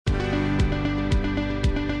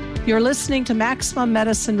You're listening to Maximum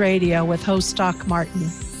Medicine Radio with host Doc Martin.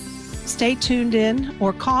 Stay tuned in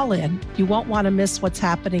or call in. You won't want to miss what's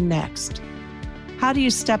happening next. How do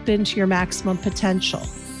you step into your maximum potential?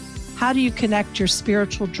 How do you connect your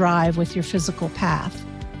spiritual drive with your physical path?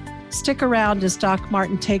 Stick around as Doc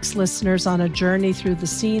Martin takes listeners on a journey through the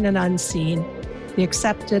seen and unseen, the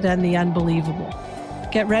accepted and the unbelievable.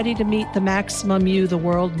 Get ready to meet the maximum you the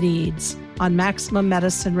world needs on Maximum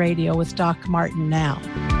Medicine Radio with Doc Martin now.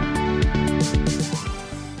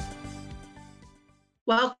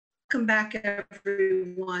 Welcome back,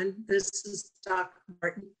 everyone. This is Doc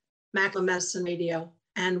Martin, Maximum Medicine Radio.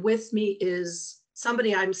 And with me is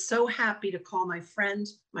somebody I'm so happy to call my friend,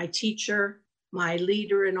 my teacher, my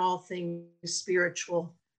leader in all things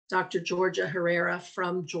spiritual, Dr. Georgia Herrera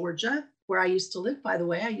from Georgia, where I used to live, by the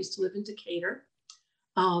way. I used to live in Decatur.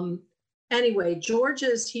 Anyway, Georgia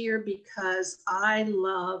is here because I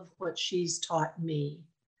love what she's taught me.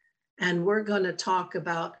 And we're going to talk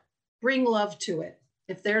about bring love to it.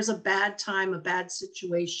 If there's a bad time, a bad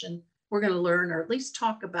situation, we're going to learn or at least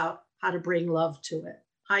talk about how to bring love to it.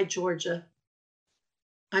 Hi, Georgia.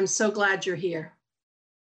 I'm so glad you're here.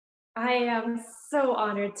 I am so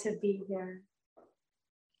honored to be here.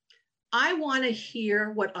 I want to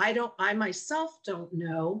hear what I myself don't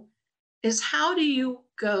know is how do you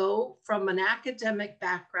go from an academic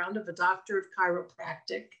background of a doctor of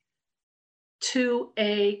chiropractic to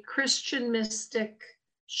a Christian mystic,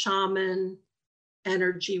 shaman,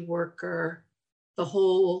 energy worker, the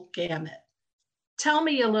whole gamut. Tell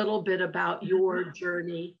me a little bit about your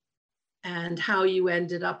journey and how you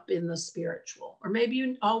ended up in the spiritual, or maybe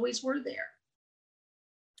you always were there.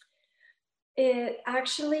 It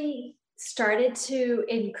actually started to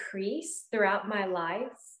increase throughout my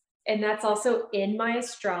life, and that's also in my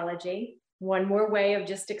astrology. One more way of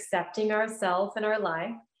just accepting ourselves and our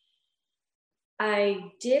life.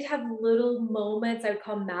 I did have little moments, I would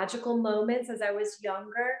call magical moments as I was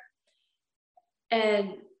younger.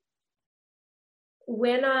 And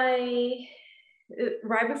when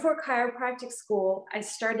right before chiropractic school, I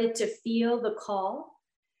started to feel the call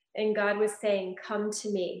and God was saying, come to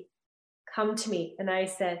me, come to me. And I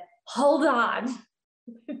said, hold on,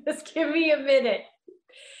 just give me a minute.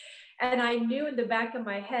 And I knew in the back of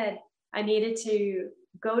my head, I needed to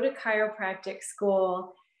go to chiropractic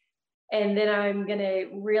school. And then I'm going to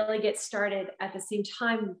really get started at the same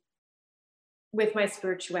time with my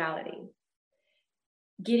spirituality.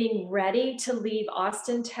 Getting ready to leave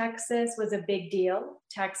Austin, Texas was a big deal.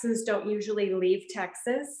 Texans don't usually leave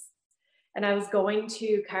Texas. And I was going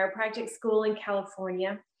to chiropractic school in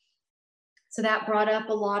California. So that brought up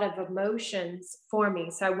a lot of emotions for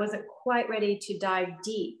me. So I wasn't quite ready to dive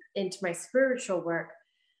deep into my spiritual work.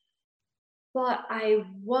 But I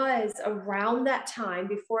was around that time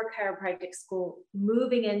before chiropractic school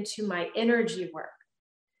moving into my energy work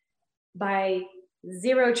by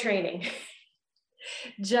zero training,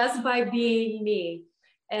 just by being me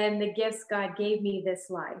and the gifts God gave me this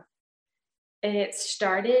life. And it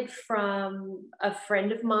started from a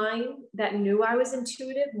friend of mine that knew I was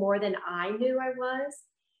intuitive more than I knew I was.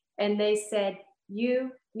 And they said,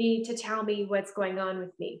 you need to tell me what's going on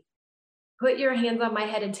with me. Put your hands on my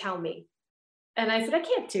head and tell me. And I said, I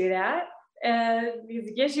can't do that. And he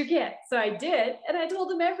said, yes, you can. So I did. And I told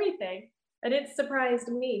him everything. And it surprised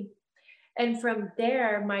me. And from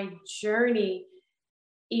there, my journey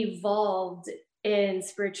evolved in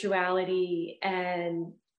spirituality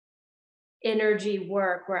and energy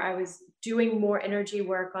work, where I was doing more energy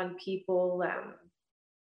work on people.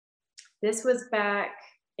 This was back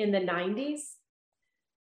in the 90s,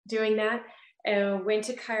 doing that. And went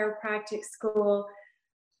to chiropractic school.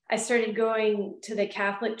 I started going to the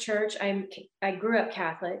Catholic Church. I grew up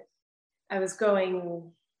Catholic. I was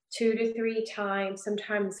going 2 to 3 times,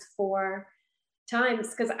 sometimes 4 times,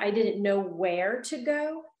 because I didn't know where to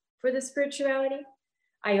go for the spirituality.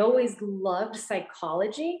 I always loved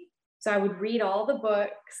psychology. So I would read all the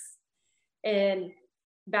books. And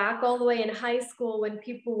back all the way in high school, when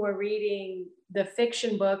people were reading the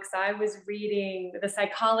fiction books, I was reading the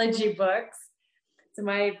psychology books. So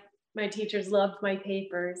my teachers loved my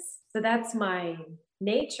papers. So that's my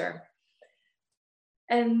nature.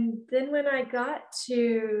 And then when I got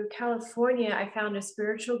to California, I found a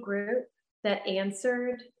spiritual group that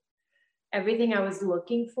answered everything I was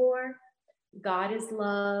looking for. God is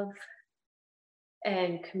love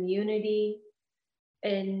and community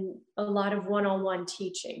and a lot of one-on-one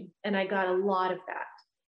teaching. And I got a lot of that.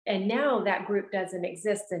 And now that group doesn't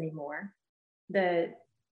exist anymore.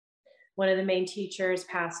 One of the main teachers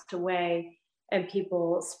passed away and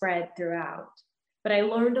people spread throughout. But I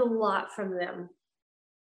learned a lot from them.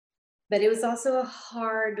 but it was also a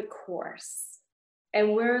hard course.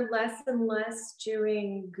 And we're less and less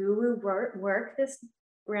doing guru work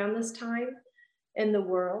around this time in the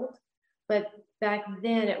world. But back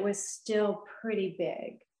then it was still pretty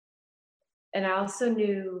big. And I also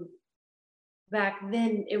knew back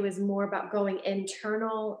then it was more about going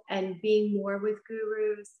internal and being more with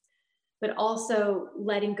gurus, but also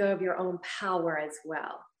letting go of your own power as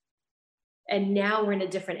well. And now we're in a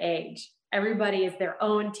different age. Everybody is their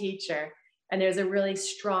own teacher, and there's a really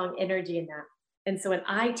strong energy in that. And so when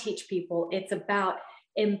I teach people, it's about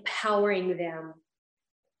empowering them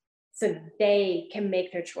so they can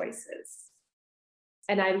make their choices.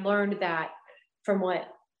 And I learned that from what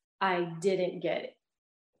I didn't get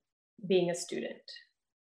being a student.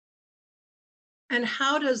 And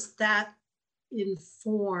how does that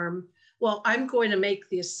inform? Well, I'm going to make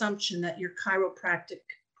the assumption that your chiropractic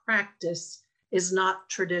practice is not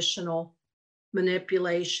traditional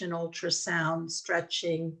manipulation, ultrasound,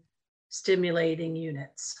 stretching, stimulating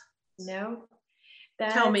units. No,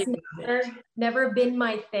 Tell me never been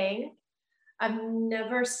my thing. I've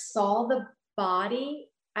never saw the body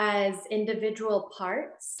as individual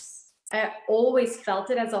parts. I always felt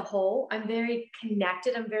it as a whole. I'm very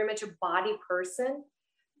connected. I'm very much a body person.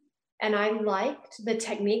 And I liked the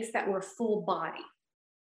techniques that were full body.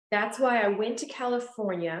 That's why I went to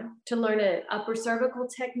California to learn an upper cervical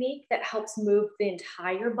technique that helps move the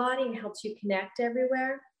entire body and helps you connect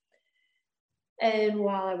everywhere. And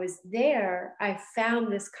while I was there, I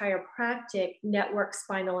found this chiropractic network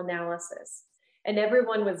spinal analysis. And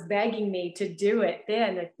everyone was begging me to do it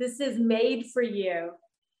then. Like, this is made for you.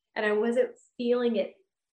 And I wasn't feeling it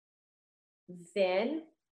then.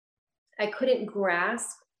 I couldn't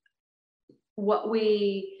grasp what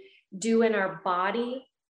we do in our body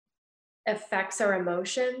affects our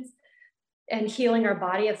emotions, and healing our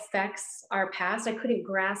body affects our past. I couldn't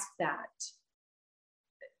grasp that,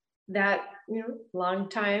 long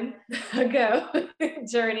time ago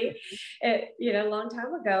journey, long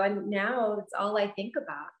time ago. And now it's all I think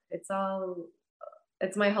about.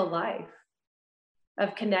 It's my whole life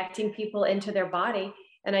of connecting people into their body.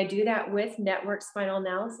 And I do that with network spinal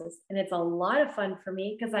analysis. And it's a lot of fun for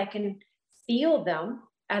me because I can feel them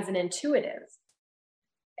as an intuitive.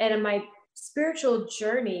 And in my spiritual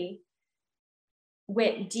journey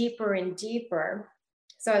went deeper and deeper.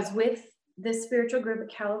 So I was with this spiritual group in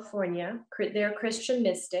California. They're Christian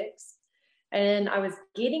mystics. And I was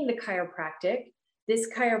getting the chiropractic. This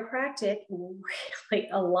chiropractic really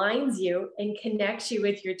aligns you and connects you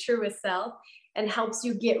with your truest self and helps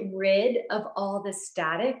you get rid of all the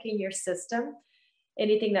static in your system,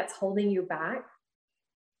 anything that's holding you back.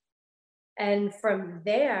 And from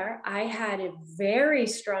there, I had a very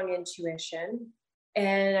strong intuition,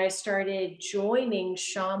 and I started joining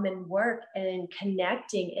shaman work and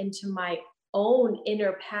connecting into my own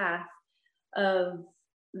inner path of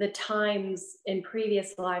the times in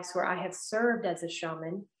previous lives where I have served as a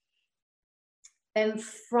shaman. And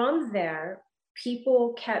from there,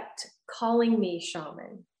 people kept calling me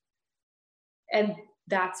shaman. And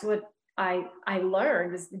that's what I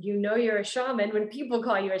learned is, you're a shaman when people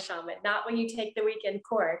call you a shaman, not when you take the weekend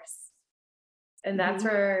course. And that's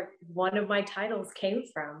where one of my titles came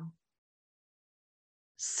from.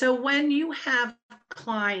 So when you have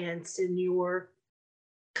clients in your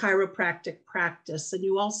chiropractic practice, and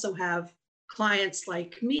you also have clients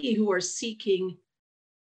like me who are seeking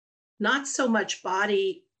not so much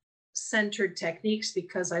body-centered techniques,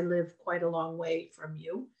 because I live quite a long way from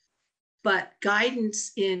you, but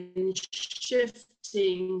guidance in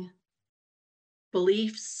shifting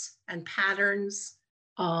beliefs and patterns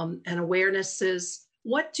and awarenesses.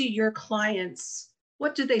 What do your clients,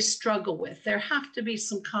 what do they struggle with? There have to be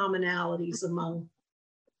some commonalities among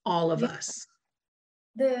all of us.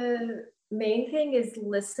 The main thing is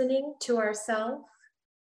listening to ourselves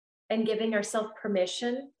and giving ourselves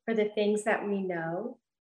permission for the things that we know.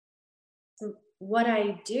 So what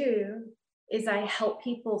I do is I help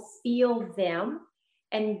people feel them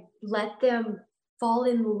and let them fall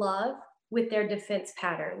in love with their defense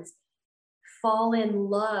patterns, fall in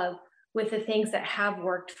love with the things that have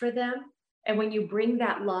worked for them. And when you bring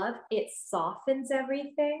that love, it softens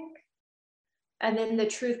everything. And then the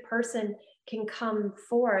truth person can come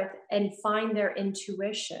forth and find their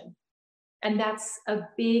intuition. And that's a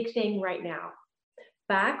big thing right now.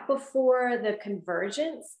 Back before the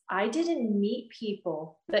convergence, I didn't meet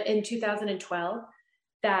people that in 2012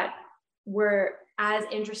 that were as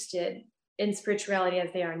interested in spirituality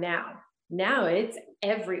as they are now. Now it's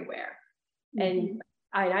everywhere. And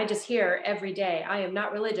I just hear every day, I am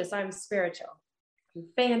not religious, I'm spiritual.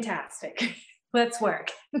 Fantastic. Let's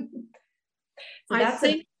work. I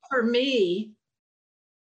think for me,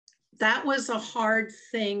 that was a hard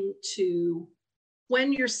thing to,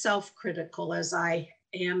 when you're self-critical, as I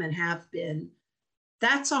am and have been,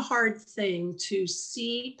 that's a hard thing to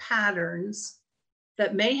see patterns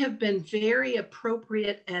that may have been very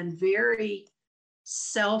appropriate and very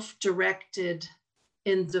self-directed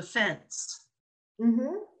in defense.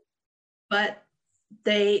 Mm-hmm. But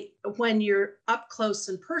when you're up close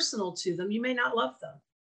and personal to them, you may not love them.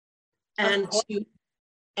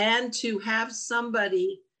 And to have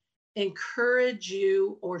somebody encourage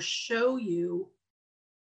you or show you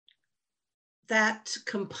that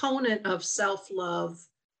component of self-love,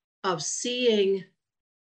 of seeing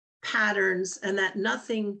patterns, and that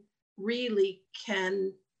nothing really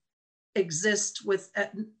can exist with,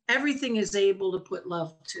 everything is able to put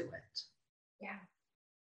love to it. Yeah.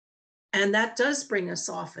 And that does bring a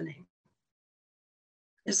softening,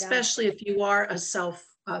 especially if you are a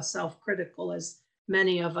self-critical, as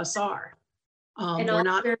many of us are. And we're all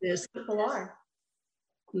not this. people are.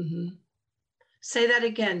 Mm-hmm. Say that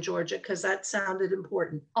again, Georgia, because that sounded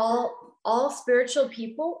important. All spiritual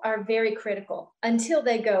people are very critical until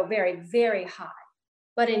they go very, very high.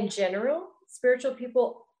 But in general, spiritual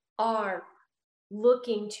people are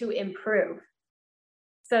looking to improve.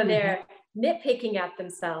 So they're nitpicking at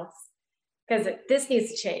themselves because this needs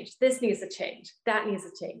to change, this needs to change, that needs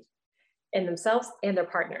to change in themselves and their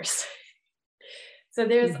partners. So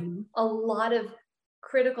there's a lot of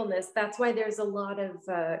criticalness. That's why there's a lot of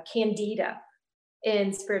candida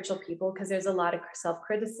in spiritual people, because there's a lot of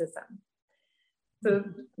self-criticism. So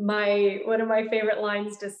one of my favorite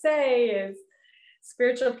lines to say is,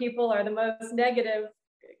 spiritual people are the most negative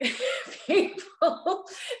people,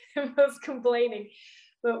 the most complaining.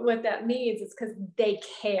 But what that means is because they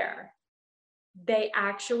care. They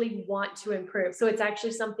actually want to improve. So it's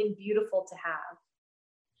actually something beautiful to have.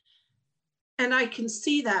 And I can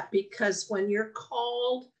see that, because when you're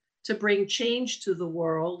called to bring change to the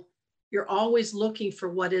world, you're always looking for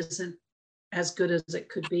what isn't as good as it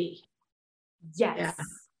could be. Yes. Yeah.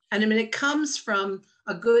 And I mean, it comes from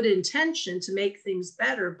a good intention to make things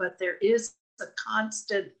better, but there is a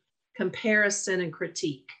constant comparison and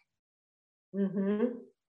critique. Mm-hmm.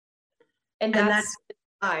 And that's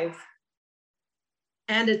live.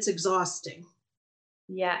 And it's exhausting.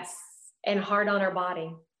 Yes. And hard on our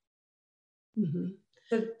body.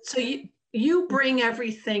 Mm-hmm. So you bring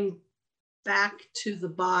everything back to the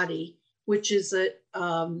body, which is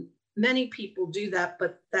many people do that,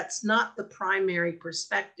 but that's not the primary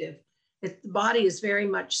perspective. The body is very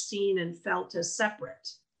much seen and felt as separate.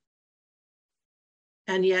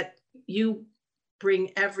 And yet you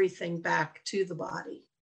bring everything back to the body.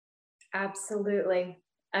 Absolutely.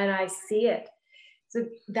 And I see it. So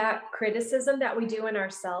that criticism that we do in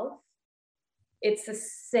ourselves, it's the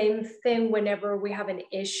same thing whenever we have an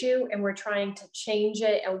issue and we're trying to change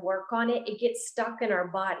it and work on it, it gets stuck in our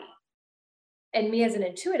body. And me as an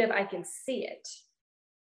intuitive, I can see it.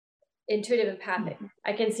 Intuitive empathic.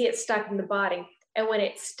 I can see it stuck in the body. And when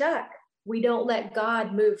it's stuck, we don't let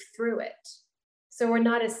God move through it. So we're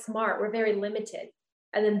not as smart. We're very limited.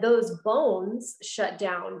 And then those bones shut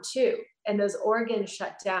down too. And those organs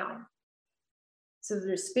shut down. So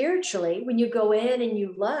spiritually, when you go in and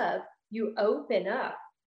you love, you open up.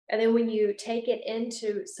 And then when you take it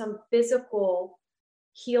into some physical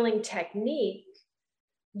healing technique,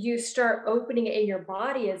 you start opening it in your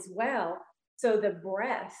body as well. So the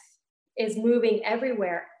breath is moving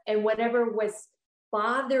everywhere. And whatever was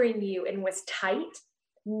bothering you and was tight,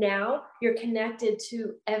 now you're connected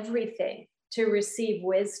to everything to receive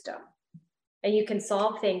wisdom. And you can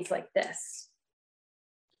solve things like this.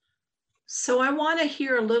 So I want to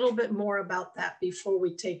hear a little bit more about that before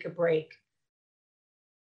we take a break.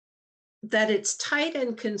 That it's tight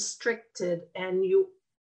and constricted and you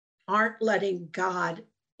aren't letting God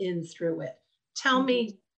in through it. Tell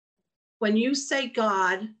me, when you say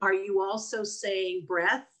God, are you also saying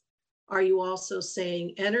breath? Are you also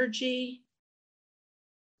saying energy?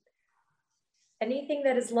 Anything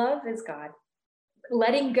that is love is God.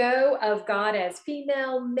 Letting go of God as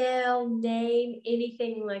female, male, name,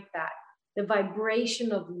 anything like that. The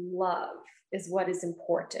vibration of love is what is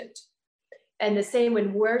important. And the same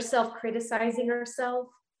when we're self-criticizing ourselves,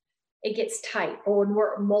 it gets tight. Or when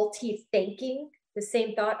we're multi-thinking, the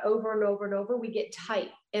same thought over and over and over, we get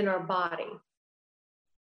tight in our body.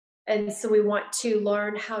 And so we want to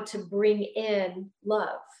learn how to bring in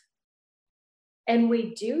love. And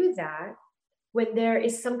we do that when there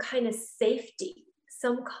is some kind of safety,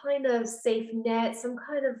 some kind of safe net, some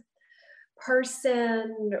kind of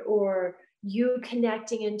person or you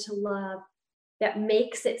connecting into love that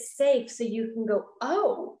makes it safe so you can go,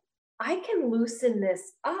 oh, I can loosen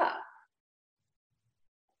this up.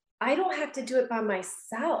 I don't have to do it by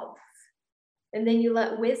myself. And then you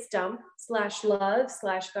let wisdom / love /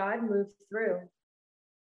 God move through.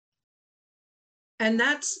 And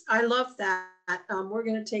I love that. We're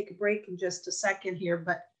going to take a break in just a second here,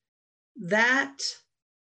 but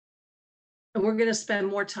and we're going to spend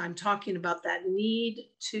more time talking about that need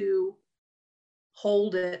to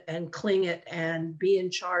hold it and cling it and be in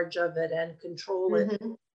charge of it and control it,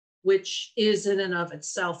 which is in and of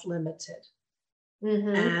itself limited.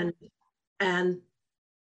 And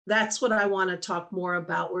that's what I want to talk more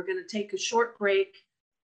about. We're going to take a short break.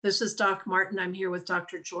 This is Doc Martin. I'm here with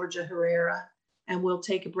Dr. Georgia Herrera, and we'll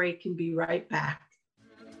take a break and be right back.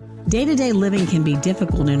 Day-to-day living can be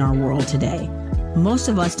difficult in our world today. Most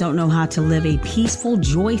of us don't know how to live a peaceful,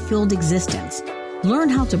 joy-filled existence. Learn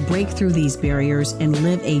how to break through these barriers and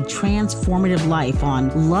live a transformative life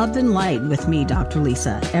on Love and Light with me, Dr.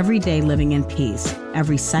 Lisa, every day living in peace,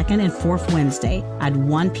 every second and fourth Wednesday at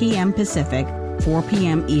 1 p.m. Pacific, 4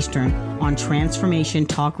 p.m. Eastern on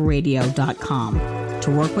TransformationTalkRadio.com.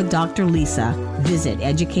 To work with Dr. Lisa, visit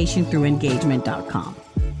educationthroughengagement.com.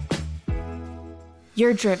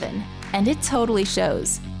 You're driven, and it totally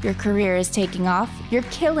shows. Your career is taking off, you're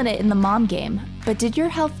killing it in the mom game, but did your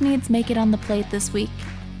health needs make it on the plate this week?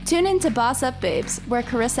 Tune in to Boss Up Babes, where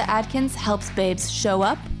Carissa Adkins helps babes show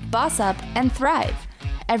up, boss up, and thrive.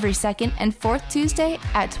 Every second and fourth Tuesday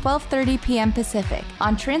at 12:30 p.m. Pacific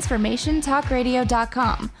on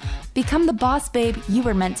TransformationTalkRadio.com. Become the boss babe you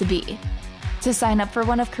were meant to be. To sign up for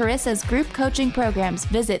one of Carissa's group coaching programs,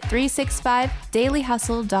 visit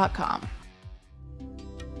 365dailyhustle.com.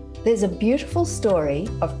 There's a beautiful story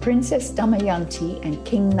of Princess Damayanti and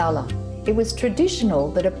King Nala. It was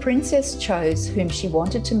traditional that a princess chose whom she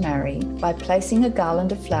wanted to marry by placing a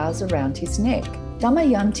garland of flowers around his neck.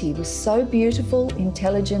 Damayanti was so beautiful,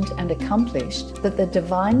 intelligent, and accomplished that the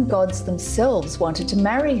divine gods themselves wanted to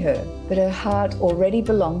marry her, but her heart already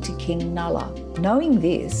belonged to King Nala. Knowing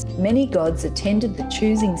this, many gods attended the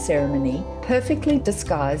choosing ceremony, perfectly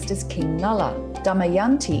disguised as King Nala.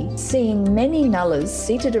 Damayanti, seeing many Nallas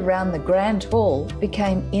seated around the grand hall,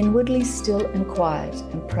 became inwardly still and quiet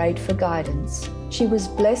and prayed for guidance. She was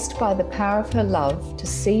blessed by the power of her love to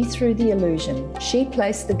see through the illusion. She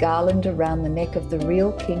placed the garland around the neck of the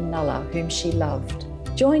real King Nala, whom she loved.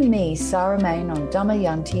 Join me, Sarah Main, on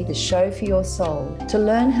Damayanti, the show for your soul, to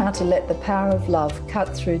learn how to let the power of love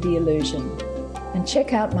cut through the illusion. And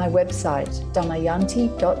check out my website,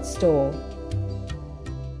 damayanti.store.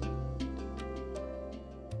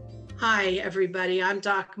 Hi, everybody. I'm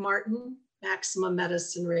Doc Martin, Maximum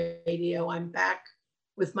Medicine Radio. I'm back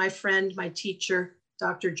with my friend, my teacher,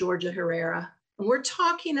 Dr. Georgia Herrera. And we're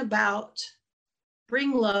talking about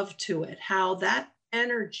bring love to it, how that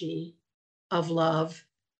energy of love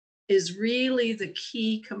is really the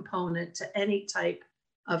key component to any type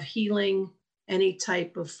of healing, any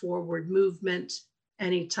type of forward movement,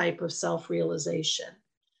 any type of self-realization.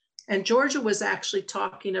 And Georgia was actually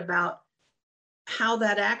talking about how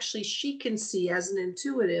that actually she can see as an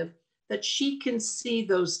intuitive, that she can see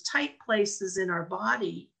those tight places in our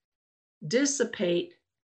body dissipate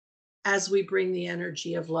as we bring the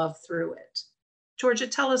energy of love through it. Georgia,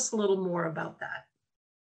 tell us a little more about that.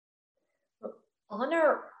 On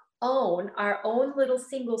our own little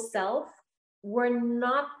single self, we're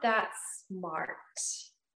not that smart.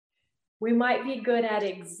 We might be good at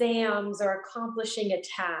exams or accomplishing a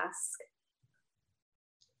task,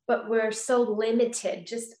 but we're so limited.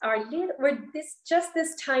 We're just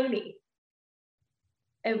this tiny.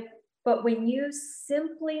 But when you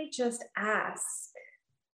simply just ask,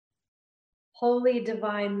 holy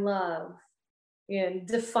divine love, and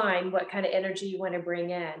define what kind of energy you want to bring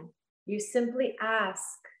in. You simply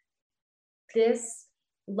ask, this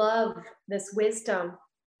love, this wisdom,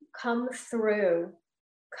 come through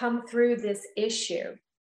this issue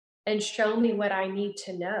and show me what I need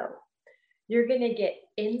to know. You're going to get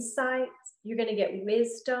insights, you're going to get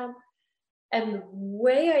wisdom. And the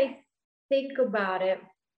way I think about it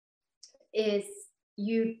is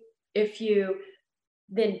if you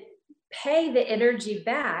then pay the energy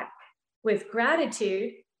back with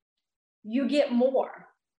gratitude, you get more.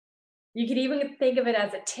 You could even think of it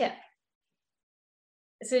as a tip.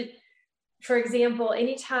 So, for example,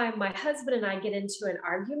 anytime my husband and I get into an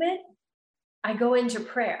argument, I go into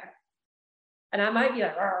prayer. And I might be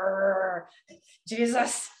like,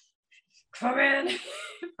 Jesus, come in.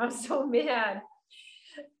 I'm so mad.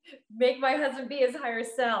 Make my husband be his higher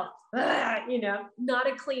self. Not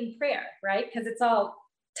a clean prayer, right? Because it's all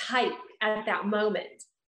tight at that moment.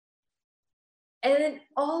 And then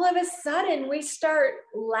all of a sudden we start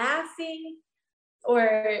laughing,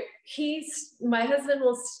 Or my husband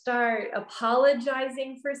will start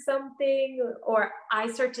apologizing for something, or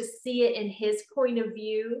I start to see it in his point of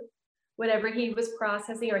view, whatever he was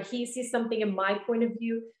processing, or he sees something in my point of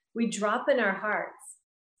view. We drop in our hearts.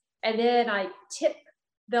 And then I tip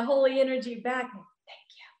the holy energy back.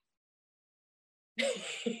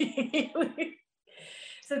 Thank you.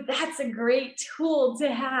 So that's a great tool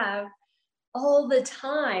to have all the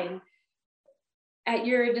time at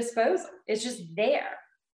your disposal. It's just there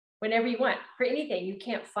whenever you want for anything. You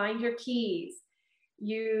can't find your keys.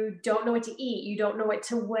 You don't know what to eat. You don't know what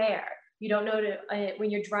to wear. You don't know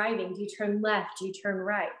when you're driving, do you turn left? Do you turn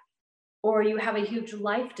right? Or you have a huge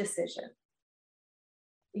life decision.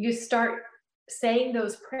 You start saying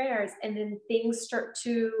those prayers, and then things start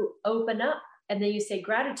to open up. And then you say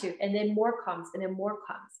gratitude, and then more comes, and then more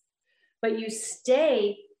comes. But you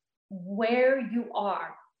stay where you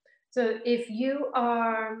are. So if you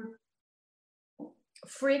are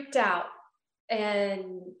freaked out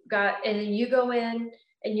and you go in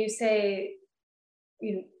and you say,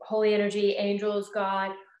 holy energy, angels,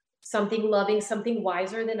 God, something loving, something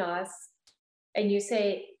wiser than us, and you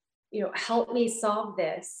say, help me solve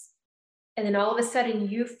this. And then all of a sudden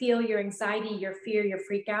you feel your anxiety, your fear, your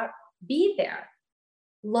freak out. Be there.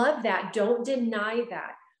 Love that. Don't deny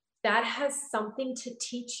that. That has something to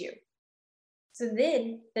teach you. So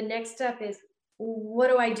then the next step is, what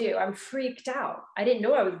do I do? I'm freaked out. I didn't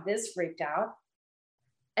know I was this freaked out.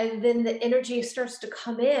 And then the energy starts to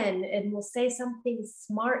come in and will say something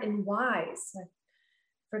smart and wise, like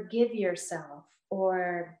forgive yourself,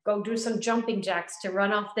 or go do some jumping jacks to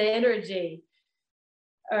run off the energy,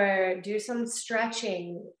 or do some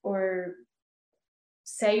stretching, or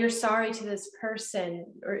say you're sorry to this person,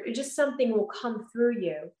 or just something will come through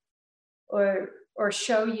you, or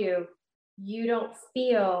show you don't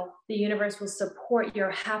feel the universe will support your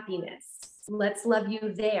happiness. Let's love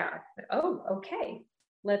you there. Oh, okay.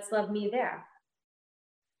 Let's love me there.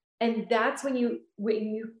 And that's when you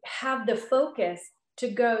have the focus to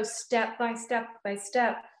go step by step by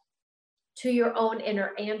step to your own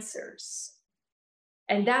inner answers.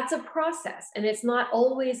 And that's a process, and it's not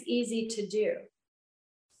always easy to do.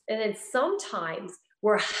 And then sometimes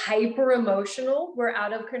we're hyper emotional, we're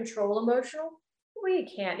out of control emotional.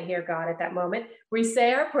 We can't hear God at that moment. We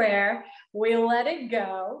say our prayer, we let it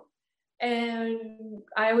go. And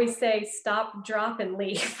I always say, stop, drop, and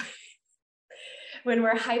leave when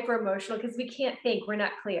we're hyper emotional, because we can't think, we're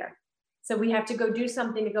not clear. So we have to go do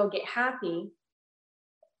something to go get happy,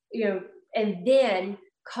 and then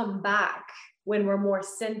come back when we're more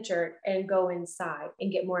centered and go inside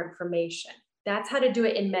and get more information. That's how to do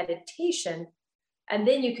it in meditation. And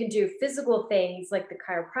then you can do physical things like the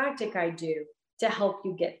chiropractic I do to help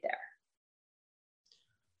you get there.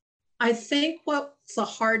 I think what's the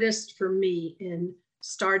hardest for me in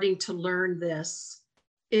starting to learn this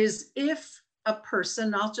is if a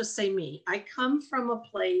person, I'll just say me, I come from a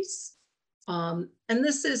place, and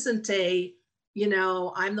this isn't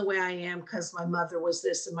I'm the way I am because my mother was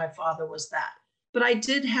this and my father was that. But I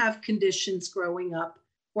did have conditions growing up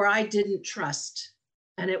where I didn't trust,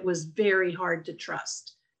 and it was very hard to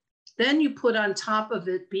trust. Then you put on top of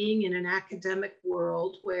it being in an academic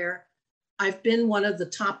world where I've been one of the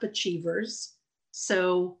top achievers.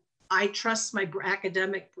 So I trust my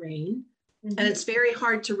academic brain. Mm-hmm. And it's very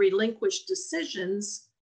hard to relinquish decisions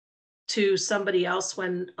to somebody else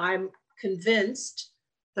when I'm convinced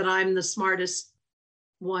that I'm the smartest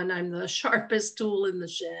one. I'm the sharpest tool in the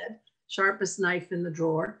shed, sharpest knife in the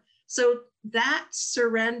drawer. So that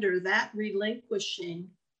surrender, that relinquishing,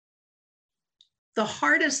 the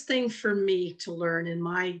hardest thing for me to learn in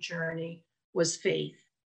my journey was faith,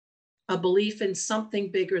 a belief in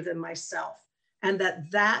something bigger than myself, and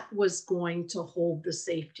that was going to hold the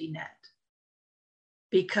safety net.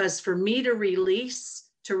 Because for me to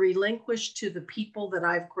relinquish to the people that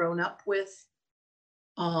I've grown up with,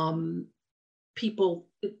 people,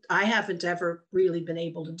 I haven't ever really been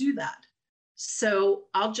able to do that. So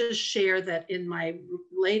I'll just share that in my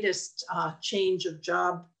latest change of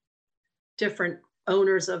job, different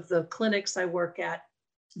owners of the clinics I work at,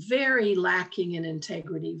 very lacking in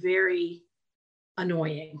integrity, very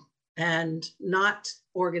annoying and not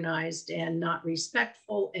organized and not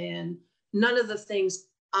respectful, and none of the things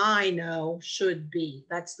I know should be.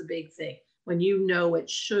 That's the big thing, when you know it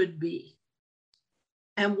should be.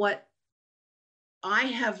 And what I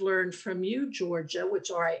have learned from you, Georgia,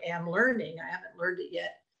 which I am learning, I haven't learned it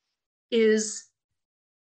yet, is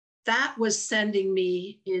that was sending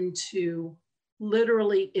me into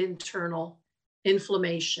literally internal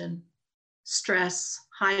inflammation, stress,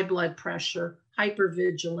 high blood pressure,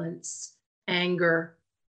 hypervigilance, anger.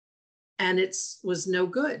 and it was no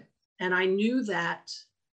good. And I knew that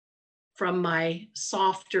from my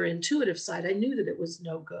softer intuitive side, I knew that it was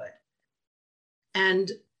no good.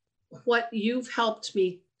 And what you've helped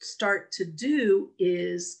me start to do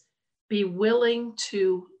is be willing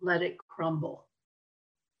to let it crumble.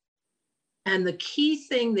 And the key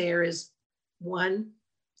thing there is, one,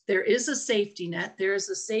 there is a safety net. There is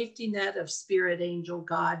a safety net of spirit, angel,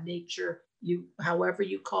 God, nature, however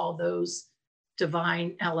you call those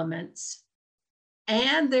divine elements.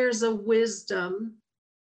 And there's a wisdom,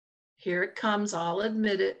 here it comes, I'll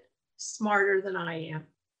admit it, smarter than I am.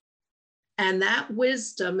 And that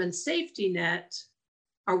wisdom and safety net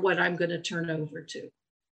are what I'm going to turn over to.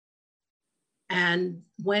 And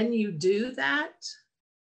when you do that,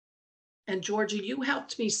 and Georgia, you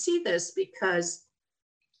helped me see this because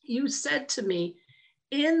you said to me,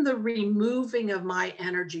 in the removing of my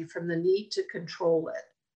energy from the need to control it,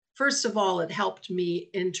 first of all, it helped me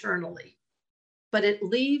internally, but it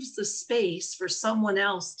leaves the space for someone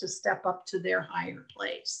else to step up to their higher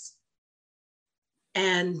place.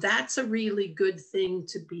 And that's a really good thing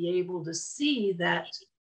to be able to see, that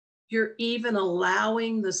you're even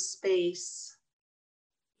allowing the space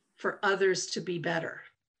for others to be better,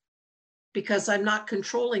 because I'm not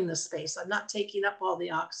controlling the space. I'm not taking up all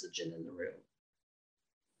the oxygen in the room.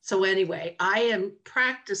 So anyway, I am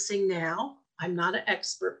practicing now. I'm not an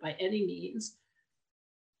expert by any means.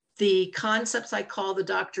 The concepts I call the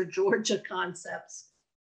Dr. Georgia concepts: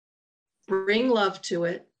 bring love to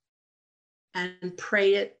it and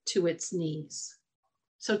pray it to its knees.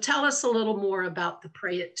 So tell us a little more about the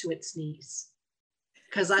pray it to its knees,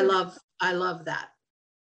 because I love that.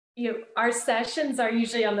 Our sessions are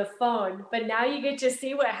usually on the phone, but now you get to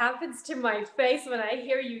see what happens to my face when I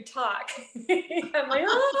hear you talk. I'm like,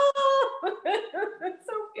 oh, it's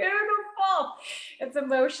so beautiful. It's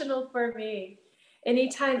emotional for me.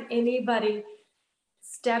 Anytime anybody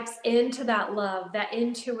steps into that love, that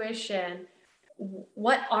intuition,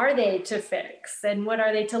 what are they to fix and what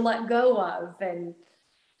are they to let go of, and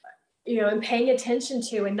and paying attention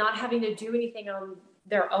to, and not having to do anything on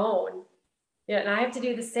their own. Yeah, and I have to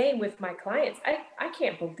do the same with my clients. I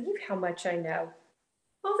can't believe how much I know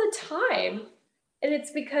all the time. And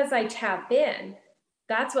it's because I tap in.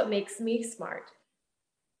 That's what makes me smart.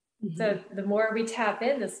 Mm-hmm. So the more we tap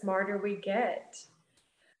in, the smarter we get.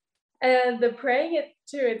 And the praying it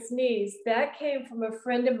to its knees, that came from a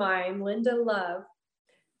friend of mine, Linda Love.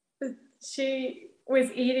 She was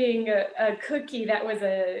eating a cookie that was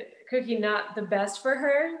a cookie not the best for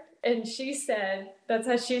her. And she said, that's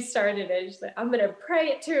how she started it. She said, I'm going to pray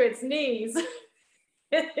it to its knees.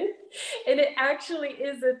 And it actually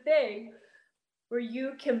is a thing where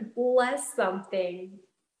you can bless something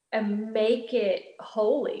and make it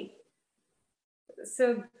holy.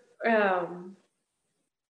 So,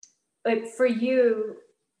 like for you,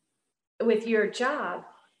 with your job,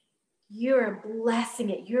 you're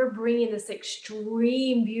blessing it. You're bringing this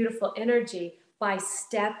extreme, beautiful energy by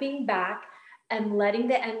stepping back and letting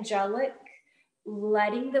the angelic,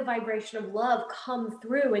 letting the vibration of love come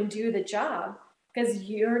through and do the job, because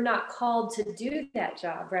you're not called to do that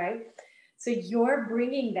job, right? So you're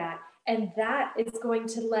bringing that, and that is going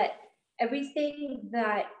to let everything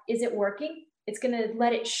that isn't working, it's going to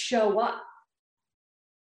let it show up.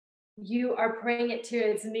 You are praying it to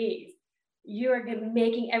its knees. You are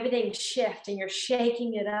making everything shift, and you're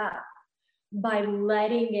shaking it up by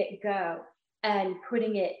letting it go and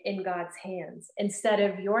putting it in God's hands instead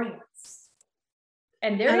of your hands.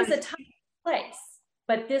 And there is a time and place,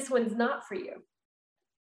 but this one's not for you.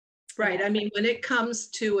 Right. I mean, when it comes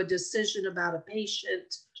to a decision about a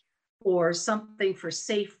patient or something for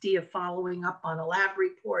safety of following up on a lab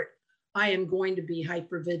report, I am going to be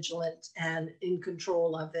hypervigilant and in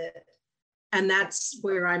control of it. And that's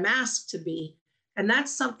where I'm asked to be. And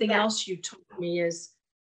that's something else you told me is,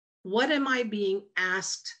 what am I being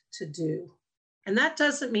asked to do? And that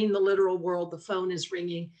doesn't mean the literal world, the phone is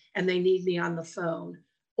ringing and they need me on the phone,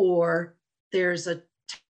 or there's a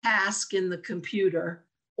task in the computer,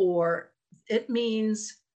 or it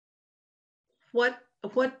means what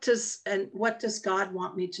does God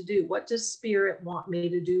want me to do? What does Spirit want me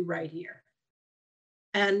to do right here?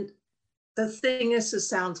 And the thing is, it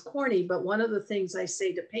sounds corny, but one of the things I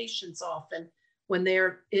say to patients often when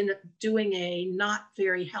they're doing a not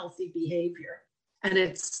very healthy behavior,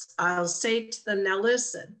 and I'll say to them, now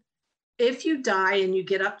listen, if you die and you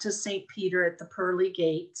get up to St. Peter at the pearly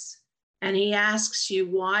gates, and he asks you,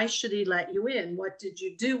 why should he let you in? What did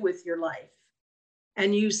you do with your life?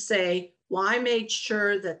 And you say, well, I made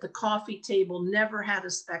sure that the coffee table never had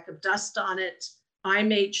a speck of dust on it. I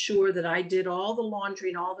made sure that I did all the laundry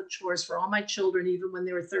and all the chores for all my children, even when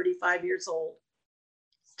they were 35 years old.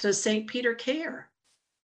 Does St. Peter care?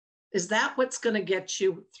 Is that what's going to get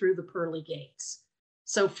you through the pearly gates?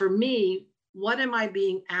 So for me, what am I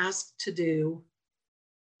being asked to do?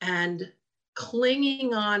 And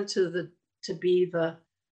clinging on to be the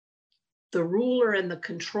ruler and the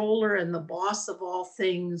controller and the boss of all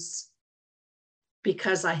things,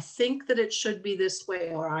 because I think that it should be this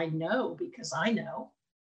way, or I know because I'm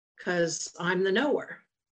the knower.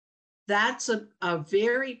 That's a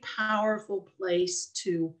very powerful place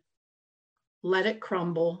to let it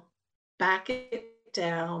crumble, back it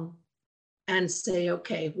down, and say,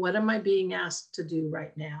 okay, what am I being asked to do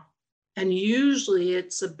right now? And usually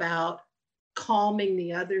it's about calming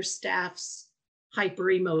the other staff's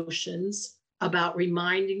hyper emotions, about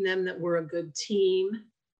reminding them that we're a good team,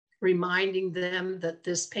 reminding them that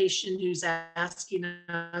this patient who's asking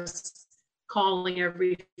us, calling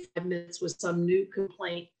every 5 minutes with some new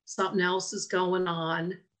complaint, something else is going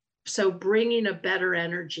on. So bringing a better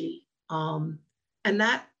energy. And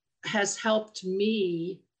that has helped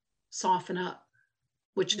me soften up,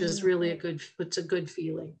 which is really it's a good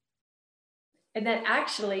feeling. And that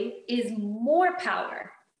actually is more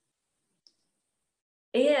power.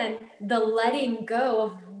 And the letting go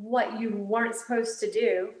of what you weren't supposed to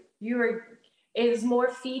do, is more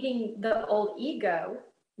feeding the old ego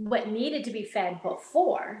what needed to be fed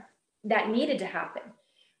before, that needed to happen.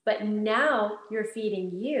 But now you're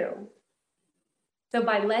feeding you. So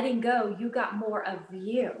by letting go, you got more of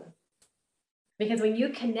you. Because when you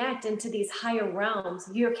connect into these higher realms,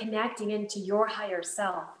 you're connecting into your higher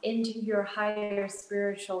self, into your higher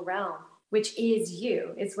spiritual realm, which is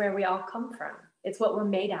you. It's where we all come from. It's what we're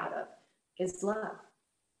made out of, is love.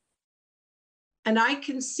 And I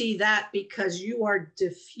can see that because you are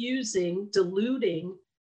diluting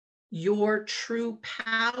your true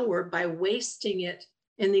power by wasting it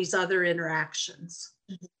in these other interactions.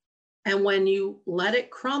 Mm-hmm. And when you let it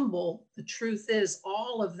crumble, the truth is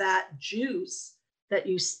all of that juice that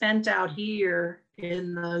you spent out here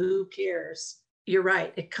in the who cares, you're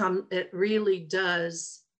right, it really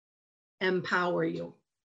does empower you.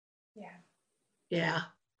 Yeah,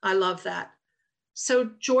 I love that. So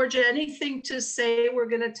Georgia, anything to say? We're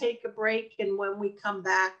going to take a break, and when we come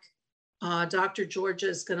back, Dr. Georgia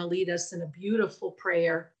is going to lead us in a beautiful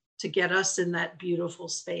prayer to get us in that beautiful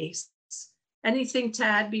space. Anything to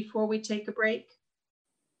add before we take a break?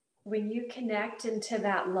 When you connect into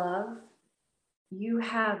that love, you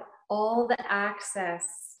have all the access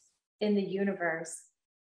in the universe.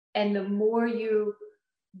 And the more you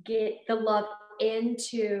get the love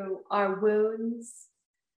into our wounds,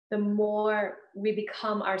 the more we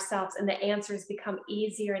become ourselves, and the answers become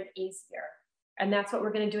easier and easier. And that's what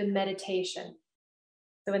we're going to do in meditation.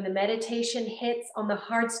 So when the meditation hits on the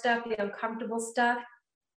hard stuff, the uncomfortable stuff,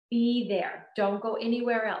 be there. Don't go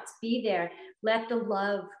anywhere else. Be there. Let the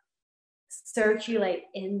love circulate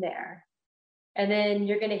in there. And then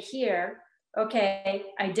you're going to hear, okay,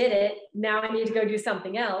 I did it. Now I need to go do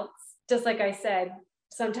something else. Just like I said,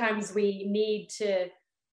 sometimes we need to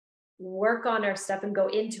work on our stuff and go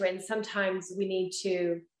into it. And sometimes we need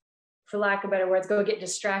to, for lack of better words, go get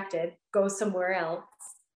distracted, go somewhere else,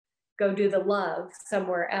 go do the love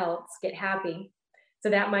somewhere else, get happy. So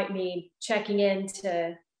that might mean checking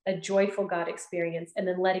into a joyful God experience and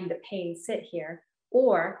then letting the pain sit here.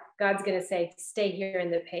 Or God's going to say, stay here in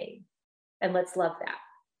the pain and let's love that.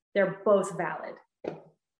 They're both valid.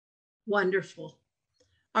 Wonderful.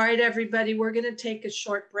 All right, everybody, we're going to take a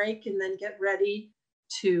short break and then get ready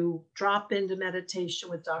to drop into meditation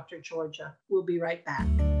with Dr. Georgia. We'll be right back.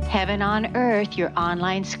 Heaven on Earth, your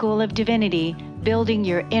online school of divinity, building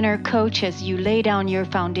your inner coach as you lay down your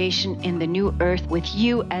foundation in the new earth with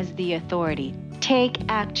you as the authority. Take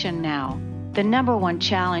action now. The number one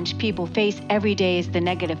challenge people face every day is the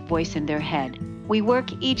negative voice in their head. We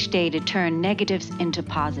work each day to turn negatives into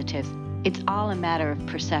positives. It's all a matter of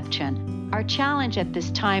perception. Our challenge at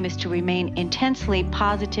this time is to remain intensely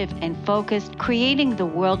positive and focused, creating the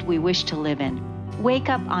world we wish to live in. Wake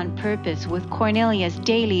up on purpose with Cornelia's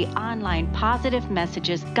daily online positive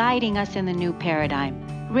messages guiding us in the new paradigm.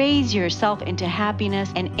 Raise yourself into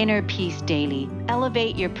happiness and inner peace daily.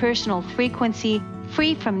 Elevate your personal frequency,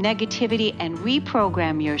 free from negativity, and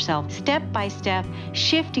reprogram yourself step by step,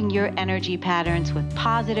 shifting your energy patterns with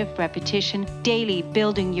positive repetition, daily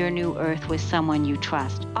building your new earth with someone you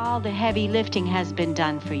trust. All the heavy lifting has been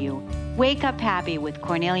done for you. Wake up happy with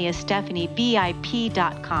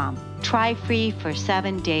CorneliaStephanieVIP.com. Try free for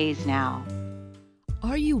 7 days now.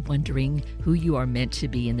 Are you wondering who you are meant to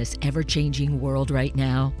be in this ever-changing world right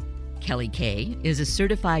now? Kelly Kay is a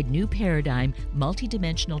certified New Paradigm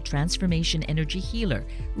multidimensional transformation energy healer,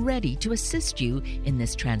 ready to assist you in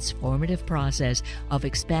this transformative process of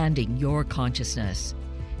expanding your consciousness.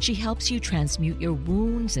 She helps you transmute your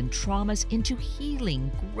wounds and traumas into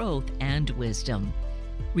healing, growth, and wisdom,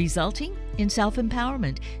 resulting in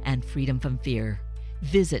self-empowerment and freedom from fear.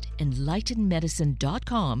 Visit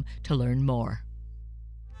enlightenedmedicine.com to learn more.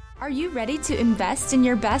 Are you ready to invest in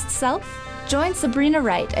your best self? Join Sabrina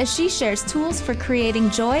Wright as she shares tools for creating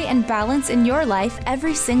joy and balance in your life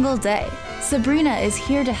every single day. Sabrina is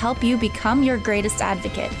here to help you become your greatest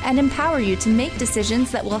advocate and empower you to make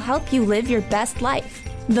decisions that will help you live your best life.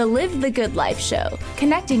 The Live the Good Life Show,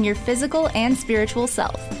 connecting your physical and spiritual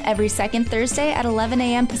self, every second Thursday at 11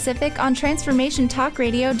 a.m. Pacific on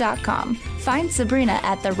TransformationTalkRadio.com. Find Sabrina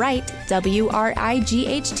at the right,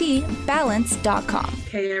 WRIGHT, balance.com.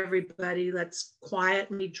 Okay, everybody, let's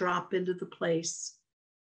quietly drop into the place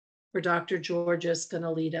where Dr. Georgia is going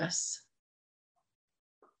to lead us.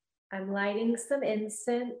 I'm lighting some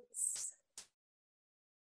incense.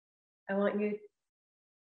 I want you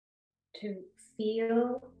to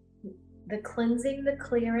feel the cleansing, the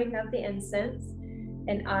clearing of the incense.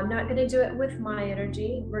 And I'm not going to do it with my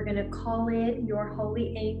energy. We're going to call in your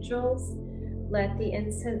holy angels. Let the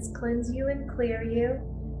incense cleanse you and clear you.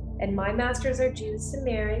 And my masters are Jesus and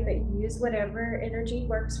Mary, but use whatever energy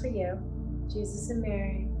works for you. Jesus and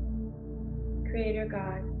Mary, Creator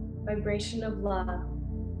God, vibration of love.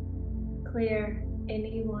 Clear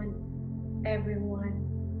anyone, everyone,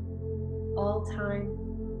 all time,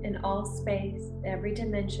 in all space, every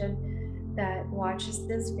dimension that watches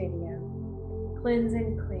this video. Cleanse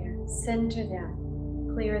and clear, center them,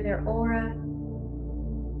 clear their aura,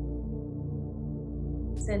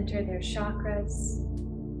 center their chakras,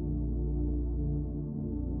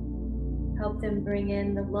 help them bring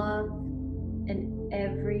in the love in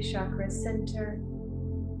every chakra center,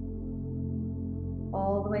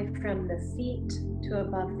 all the way from the feet to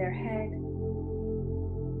above their head.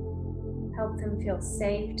 Help them feel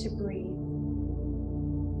safe to breathe.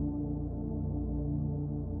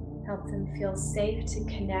 Help them feel safe to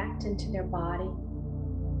connect into their body,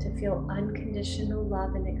 to feel unconditional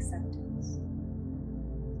love and acceptance.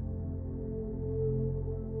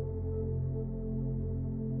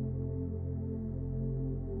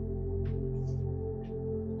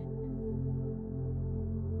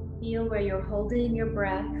 Feel where you're holding your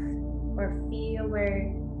breath, or feel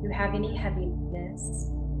where you have any heaviness.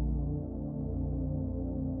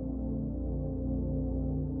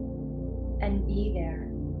 And be there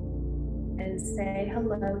and say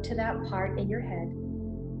hello to that part in your head.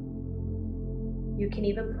 You can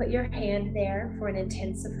even put your hand there for an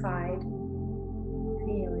intensified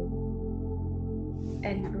feeling.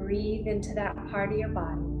 And breathe into that part of your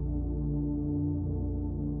body.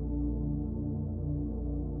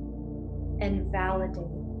 And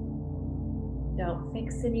validate. Don't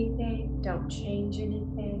fix anything. Don't change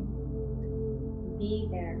anything. Be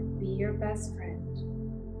there. Be your best friend.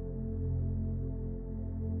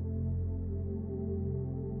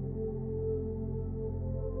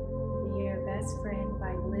 Friend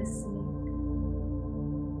by listening,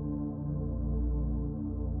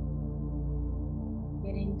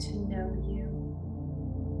 getting to know you,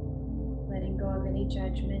 letting go of any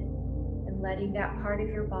judgment, and letting that part of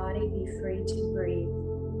your body be free to breathe.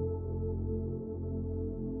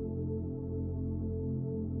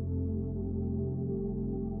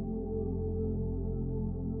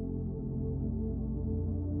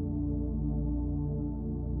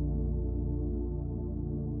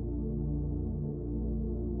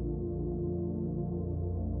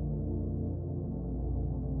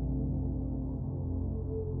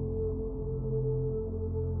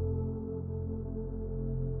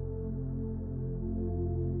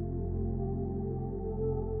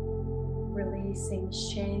 Releasing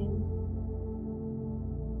shame,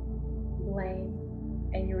 blame,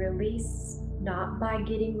 and you release not by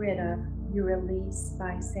getting rid of, you release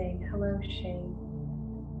by saying, hello shame,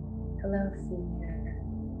 hello fear.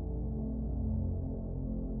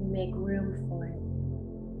 You make room for it.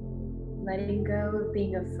 Letting go of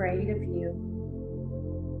being afraid of you.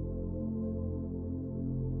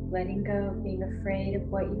 Letting go of being afraid of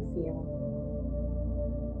what you feel.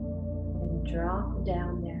 And drop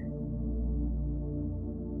down there.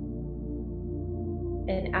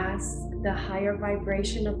 And ask the higher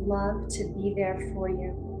vibration of love to be there for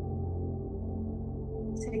you,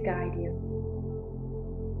 to guide you.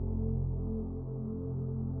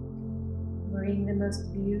 Bring the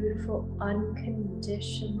most beautiful,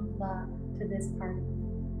 unconditional love to this part of you.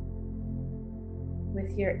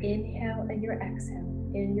 With your inhale and your exhale,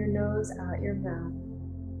 in your nose, out your mouth.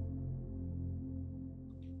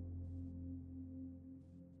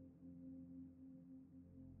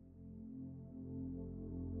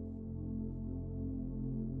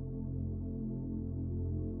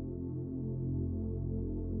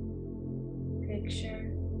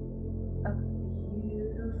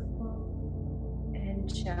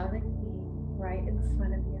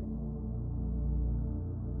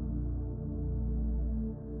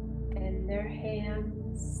 their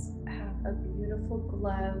hands have a beautiful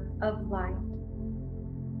glow of light,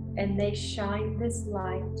 and they shine this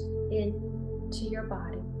light into your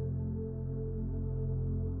body.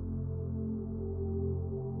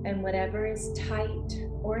 And whatever is tight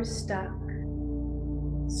or stuck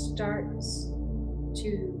starts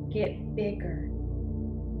to get bigger,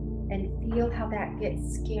 and feel how that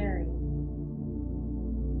gets scary.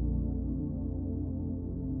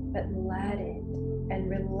 But let it and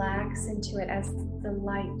relax into it as the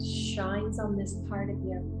light shines on this part of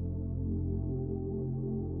you.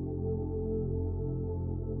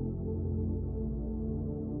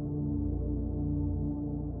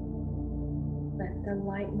 Let the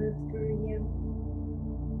light move through you.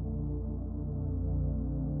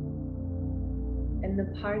 And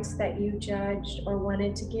the parts that you judged or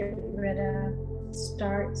wanted to get rid of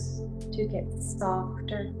starts to get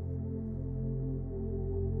softer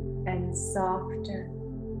and softer.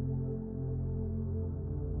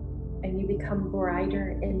 And you become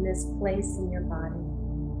brighter in this place in your body.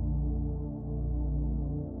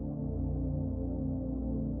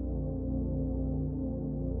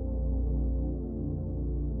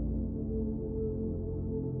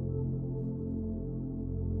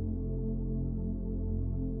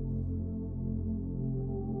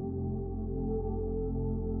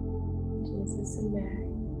 Jesus and Mary,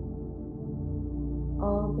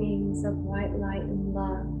 all beings of white light and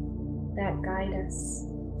love that guide us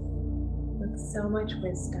with so much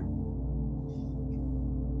wisdom.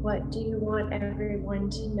 What do you want everyone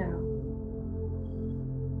to know?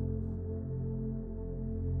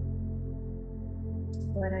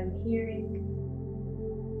 What I'm hearing,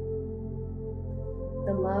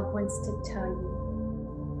 the love wants to tell you,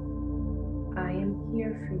 I am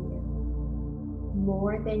here for you,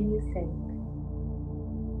 more than you think.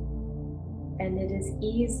 And it is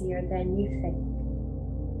easier than you think.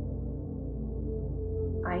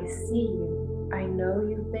 I see you. I know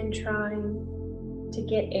you've been trying to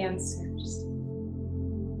get answers.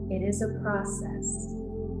 It is a process.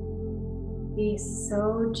 Be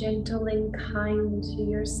so gentle and kind to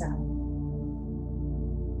yourself.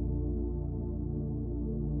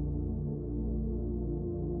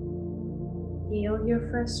 Feel your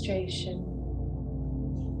frustration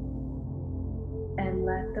and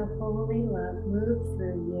let the holy love move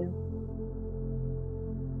through you.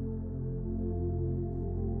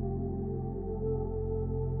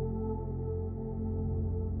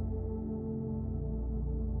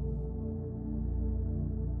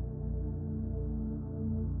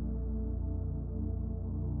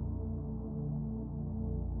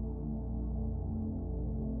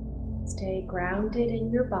 Stay grounded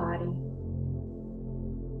in your body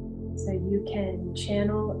so you can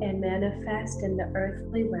channel and manifest in the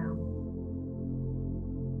earthly realm.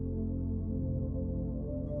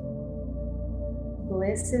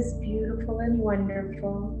 Bliss is beautiful and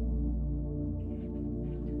wonderful,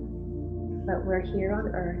 but we're here on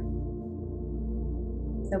earth.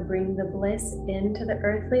 So bring the bliss into the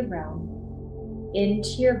earthly realm,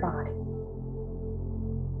 into your body.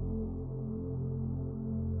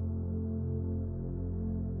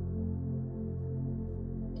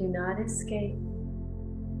 Do not escape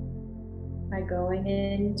by going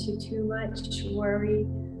into too much worry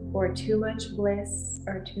or too much bliss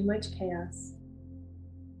or too much chaos.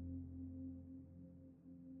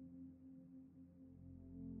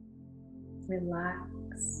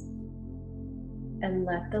 Relax and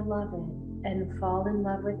let the love in and fall in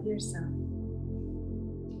love with yourself.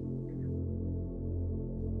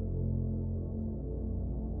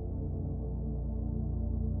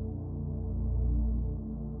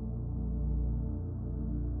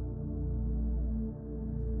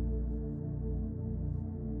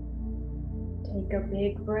 Take a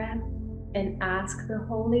big breath and ask the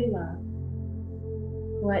Holy Love,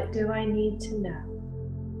 what do I need to know?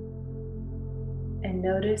 And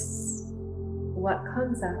notice what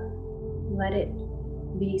comes up. Let it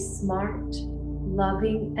be smart,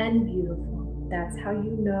 loving, and beautiful. That's how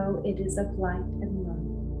you know it is of light and love.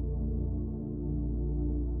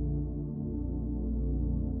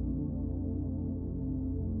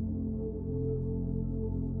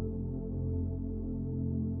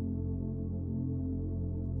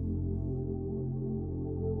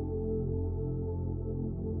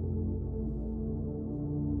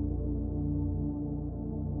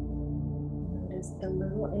 The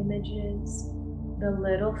little images, the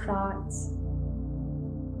little thoughts,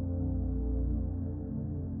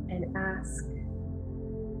 and ask,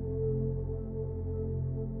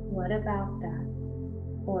 what about that?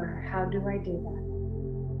 Or how do I do that?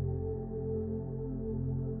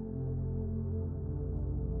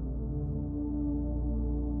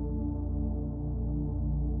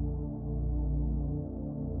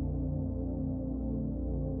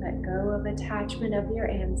 Let go of attachment of your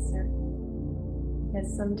answer,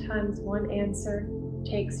 because sometimes one answer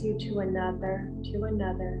takes you to another, to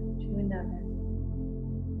another, to another.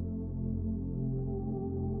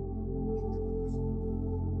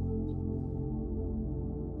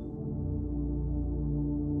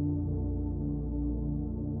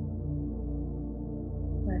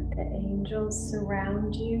 Let the angels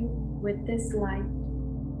surround you with this light,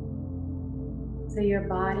 so your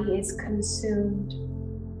body is consumed.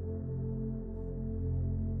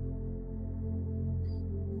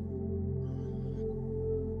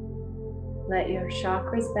 Let your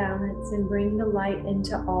chakras balance and bring the light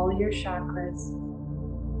into all your chakras.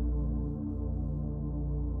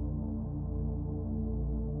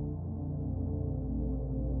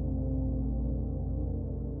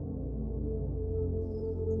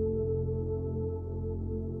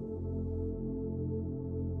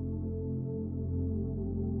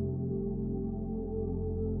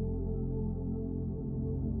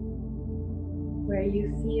 Where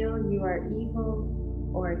you feel you are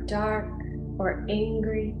evil or dark or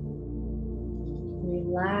angry,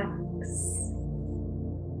 relax.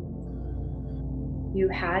 You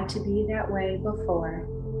had to be that way before.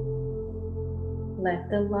 Let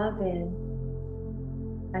the love in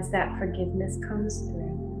as that forgiveness comes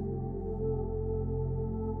through.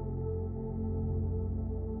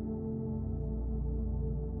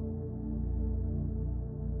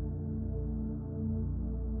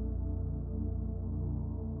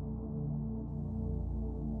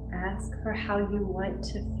 Ask for how you want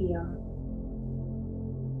to feel.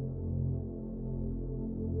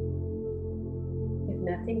 If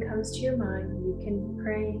nothing comes to your mind, you can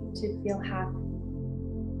pray to feel happy.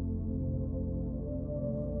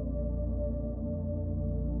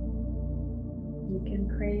 You can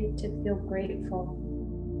pray to feel grateful.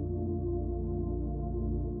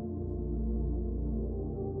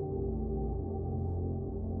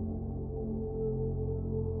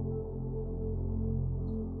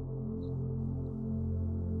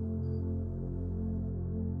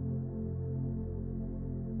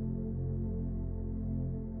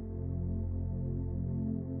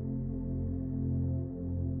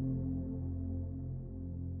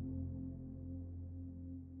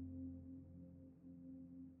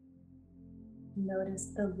 Notice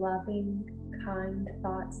the loving, kind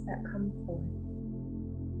thoughts that come forth.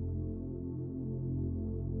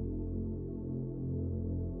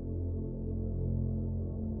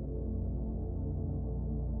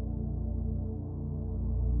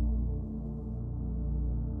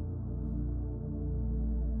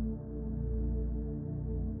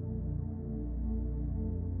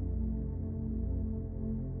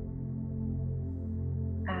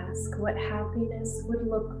 Ask what happiness would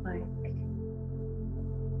look like,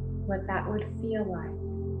 what that would feel like.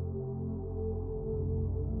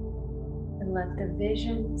 And let the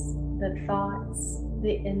visions, the thoughts,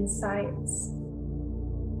 the insights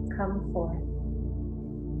come forth.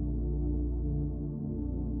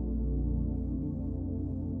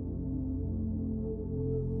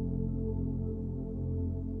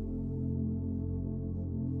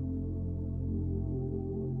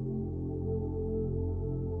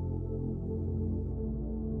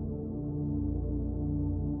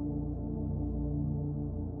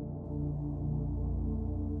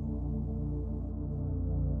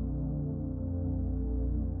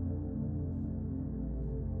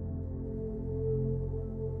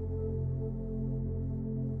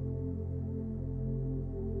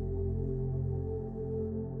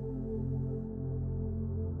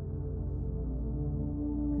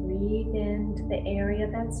 Breathe into the area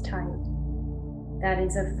that's tight, that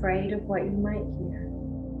is afraid of what you might hear.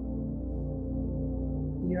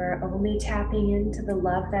 You're only tapping into the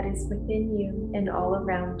love that is within you and all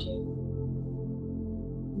around you.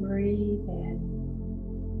 Breathe in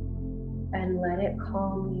and let it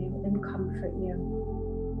calm you and comfort you.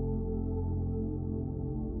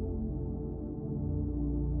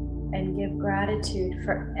 And give gratitude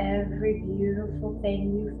for every beautiful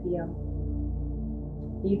thing you feel,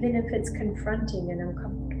 even if it's confronting and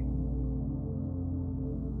uncomfortable.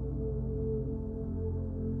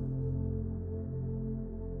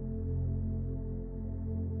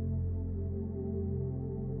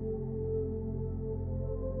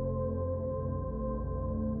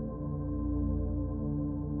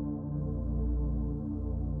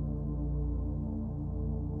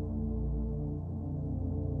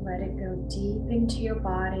 Let it go deep into your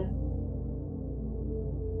body.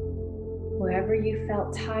 Wherever you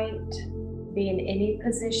felt tight, be in any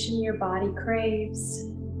position your body craves.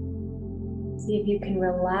 See if you can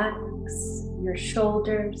relax your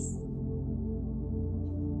shoulders,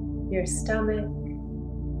 your stomach,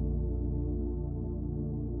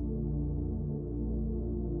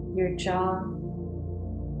 your jaw,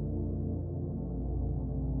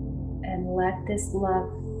 and let this love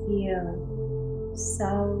feel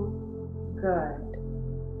so good.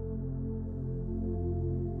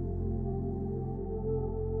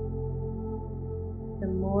 The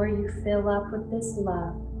more you fill up with this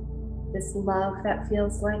love that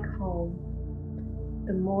feels like home,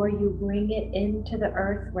 the more you bring it into the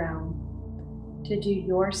earth realm to do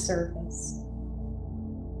your service.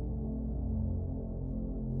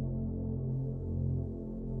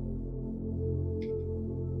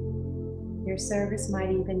 Your service might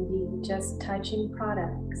even be just touching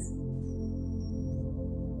products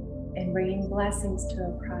and bringing blessings to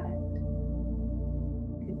a product.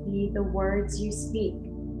 It could be the words you speak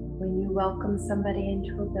when you welcome somebody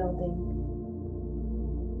into a building.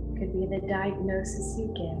 It could be the diagnosis you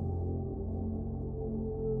give.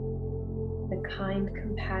 The kind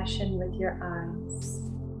compassion with your eyes.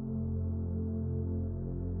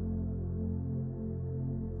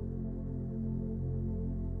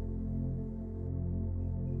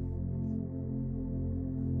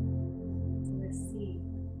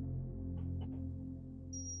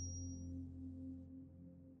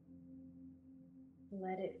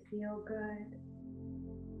 Let it feel good.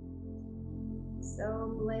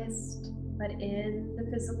 So blissed, but in the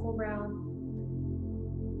physical realm.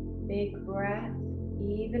 Big breath,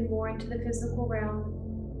 even more into the physical realm.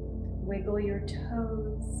 Wiggle your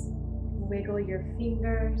toes, wiggle your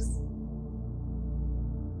fingers.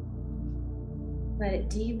 Let it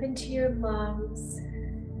deep into your lungs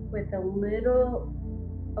with a little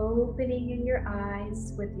opening in your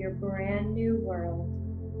eyes with your brand new world.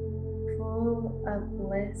 Full of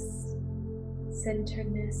bliss,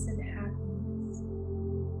 centeredness, and happiness.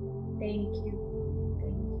 Thank you,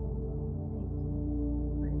 thank you,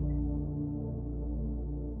 thank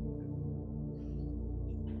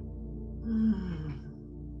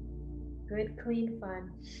you. Good, clean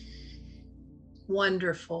fun.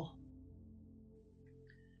 Wonderful.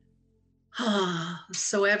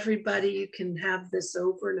 So everybody, you can have this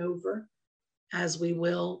over and over, as we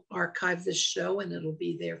will archive this show, and it'll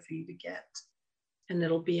be there for you to get. And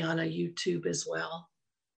it'll be on a YouTube as well.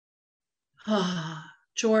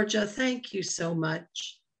 Georgia, thank you so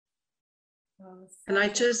much. And I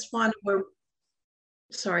just want to,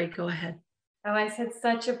 sorry, go ahead. Oh, I said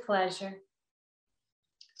such a pleasure.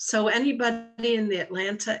 So anybody in the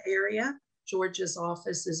Atlanta area, Georgia's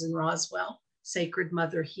office is in Roswell, Sacred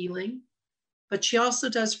Mother Healing. But she also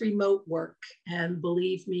does remote work, and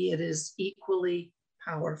believe me, it is equally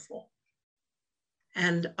powerful.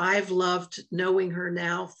 And I've loved knowing her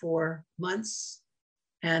now for months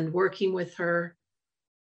and working with her,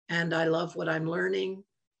 and I love what I'm learning.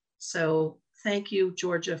 So thank you,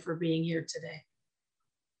 Georgia, for being here today.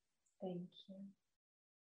 Thank you.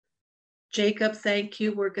 Jacob, thank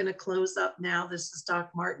you. We're going to close up now. This is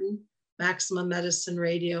Doc Martin, Maximum Medicine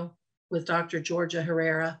Radio with Dr. Georgia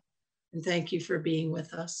Herrera. And thank you for being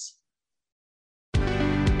with us.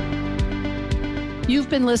 You've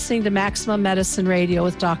been listening to Maximum Medicine Radio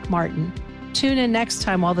with Doc Martin. Tune in next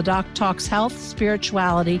time while the doc talks health,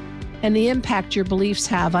 spirituality, and the impact your beliefs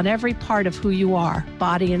have on every part of who you are,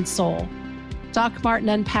 body and soul. Doc Martin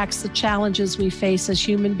unpacks the challenges we face as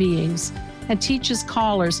human beings and teaches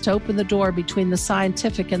callers to open the door between the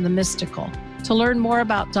scientific and the mystical. To learn more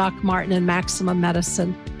about Doc Martin and Maximum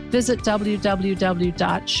Medicine, visit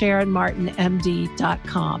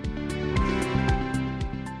www.sharonmartinmd.com.